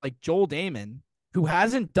players like Joel Damon, who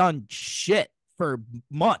hasn't done shit for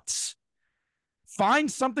months,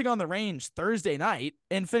 finds something on the range Thursday night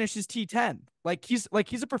and finishes T10. He's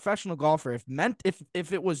a professional golfer.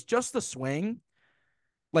 If it was just the swing,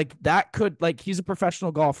 he's a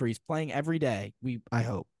professional golfer. He's playing every day. I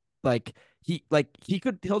hope.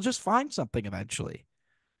 He'll just find something eventually.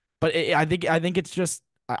 But I think it's just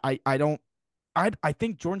I don't I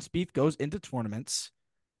think Jordan Spieth goes into tournaments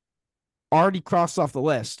already crossed off the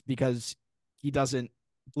list because he doesn't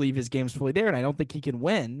believe his game's fully there, and I don't think he can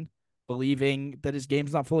win believing that his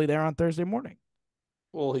game's not fully there on Thursday morning.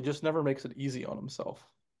 Well, he just never makes it easy on himself.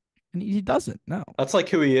 And he doesn't. No, That's like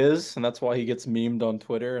who he is, and that's why he gets memed on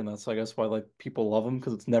Twitter, and that's I guess why like people love him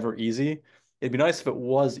because it's never easy. It'd be nice if it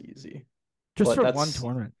was easy, just but for one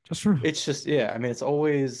tournament. it's just yeah. I mean,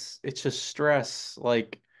 it's just stress.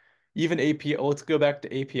 Like even AP. Let's go back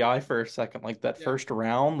to API for a second. Like that Yeah. first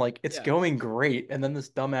round, like it's Yeah. going great, and then this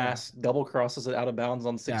dumbass double crosses it out of bounds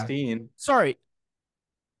on Yeah. 16. Sorry,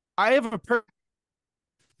 I have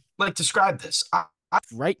describe this.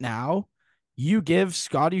 Right now, you give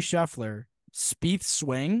Scottie Scheffler Spieth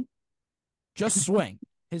swing, just swing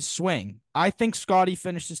his swing. I think Scottie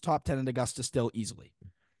finishes top 10 at Augusta still easily.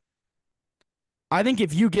 I think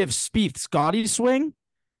if you give Spieth Scottie's swing,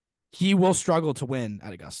 he will struggle to win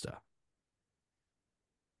at Augusta.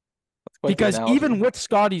 Because even with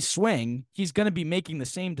Scottie's swing, he's going to be making the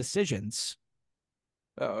same decisions.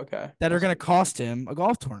 Oh, okay. That are going to cost him a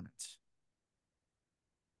golf tournament.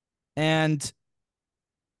 And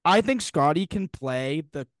I think Scottie can play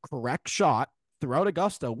the correct shot throughout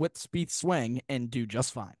Augusta with Spieth's swing and do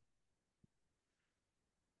just fine.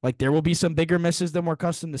 Like there will be some bigger misses than we're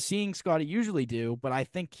accustomed to seeing Scottie usually do, but I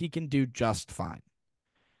think he can do just fine.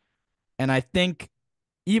 And I think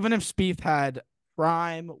even if Spieth had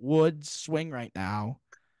prime Woods swing right now,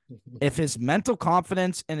 if his mental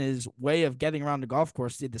confidence and his way of getting around the golf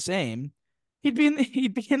course did the same, he'd be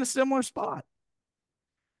in a similar spot.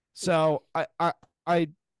 So I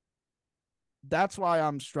that's why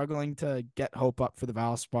I'm struggling to get hope up for the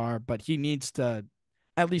Valspar, but he needs to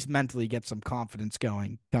at least mentally get some confidence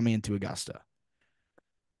going coming into Augusta.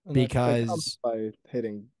 And that comes Because by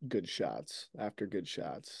hitting good shots after good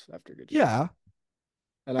shots after good yeah, shots.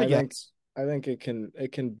 And I think guess. I think it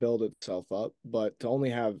can build itself up, but to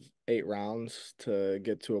only have 8 rounds to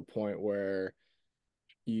get to a point where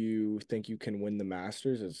you think you can win the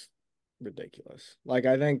Masters is ridiculous. Like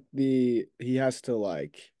I think he has to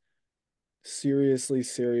like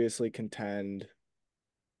seriously contend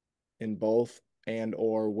in both and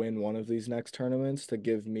or win one of these next tournaments to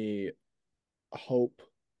give me hope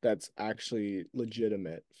that's actually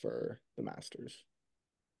legitimate for the Masters.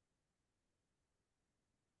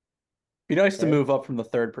 Be nice to Right? move up from the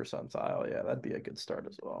third percentile. Yeah, that'd be a good start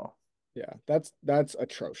as well. Yeah, that's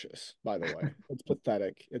atrocious, by the way. It's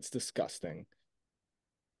pathetic. It's disgusting.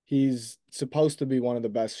 He's supposed to be one of the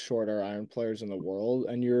best shorter iron players in the world,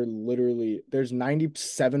 and you're literally there's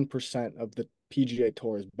 97% of the PGA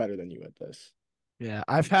Tour is better than you at this. Yeah,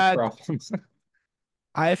 Problems.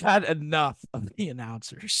 I've had enough of the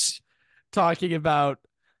announcers talking about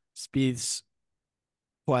Spieth's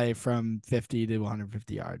play from 50 to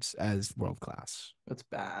 150 yards as world class. That's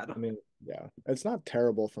bad. I mean, yeah, it's not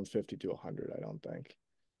terrible from 50 to 100, I don't think.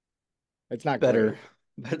 It's not Better. great.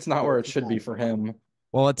 That's not but where it it's should be not for bad. him.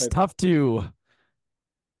 Well, it's It- tough to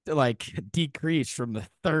like decrease from the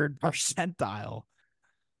third percentile.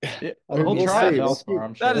 Yeah, I mean, he'll we'll try at see. Valspar,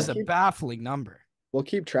 I'm That sure. is a baffling number. We'll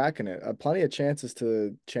keep tracking it. Plenty of chances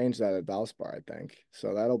to change that at Valspar, I think.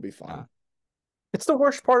 So that'll be fun. It's the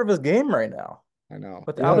worst part of his game right now. I know.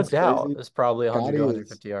 Without a What's doubt, crazy? is probably 100 to Scottie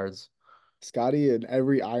 150 yards. Scottie in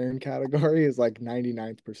every iron category is like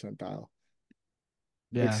 99th percentile,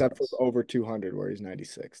 Yeah. except for over 200 where he's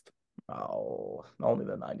 96th. Oh, only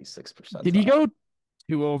the 96 Did he percentile. go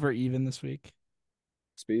 2 over even this week?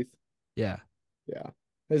 Spieth, Yeah. yeah.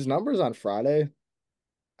 His numbers on Friday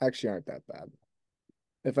actually aren't that bad.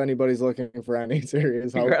 If anybody's looking for any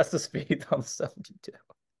serious hope, Congrats to Speed on 72.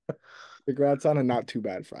 congrats on a not too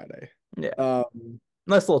bad Friday. Yeah.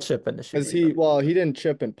 Nice little chip in the shoot. As he didn't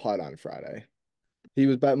chip and putt on Friday. He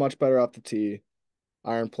was much better off the tee.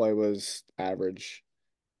 Iron play was average,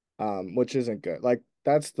 which isn't good. Like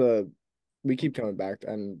we keep coming back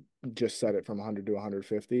and just set it from 100 to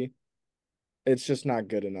 150. It's just not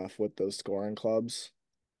good enough with those scoring clubs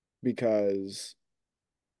because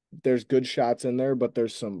there's good shots in there, but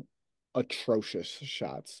there's some atrocious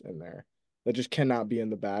shots in there that just cannot be in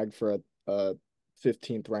the bag for a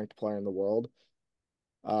 15th ranked player in the world,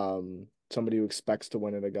 somebody who expects to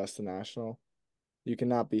win at Augusta National, you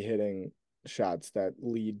cannot be hitting shots that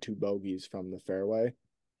lead to bogeys from the fairway.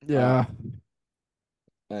 Yeah.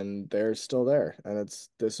 And they're still there, and it's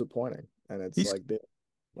disappointing. And it's like,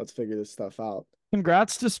 let's figure this stuff out.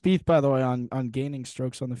 Congrats to Spieth, by the way, on gaining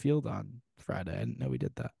strokes on the field on Friday. I didn't know we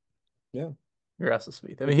did that. Yeah. Congrats to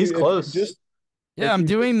Spieth. I mean, he's close. Yeah, I'm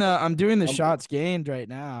doing the shots gained right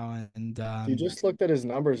now, and if you just looked at his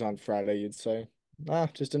numbers on Friday, you'd say,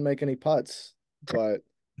 just didn't make any putts. But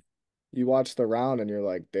you watch the round and you're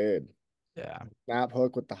like, dude, yeah, snap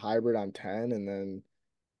hook with the hybrid on 10, and then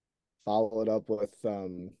follow it up with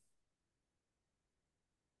the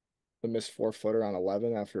missed 4-footer on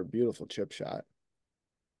 11 after a beautiful chip shot.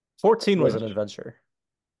 14 was an adventure.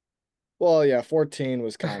 Well, yeah, 14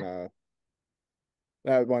 was kind of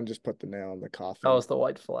that one just put the nail in the coffin. That was the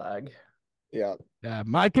white flag. Yeah. Yeah,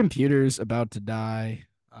 my computer's about to die.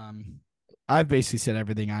 I've basically said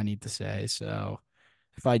everything I need to say, so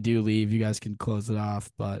if I do leave, you guys can close it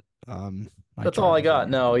off. But that's all I got.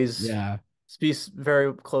 No, yeah. Spieth's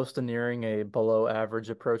very close to nearing a below average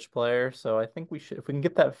approach player, so I think if we can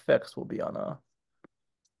get that fixed, we'll be on a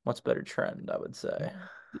much better trend, I would say.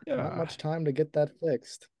 Yeah. Not much time to get that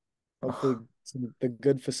fixed. Hopefully the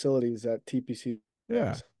good facilities at TPC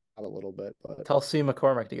out a little bit, but tell C.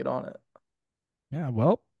 McCormick to get on it. Yeah,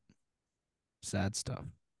 well, sad stuff.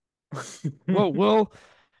 we'll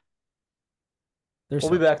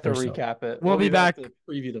be back to recap it. We'll be back to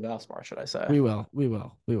preview the Valspar, should I say? We will.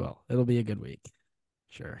 It'll be a good week.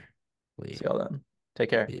 Sure. See y'all then.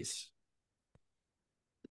 Take care. Peace.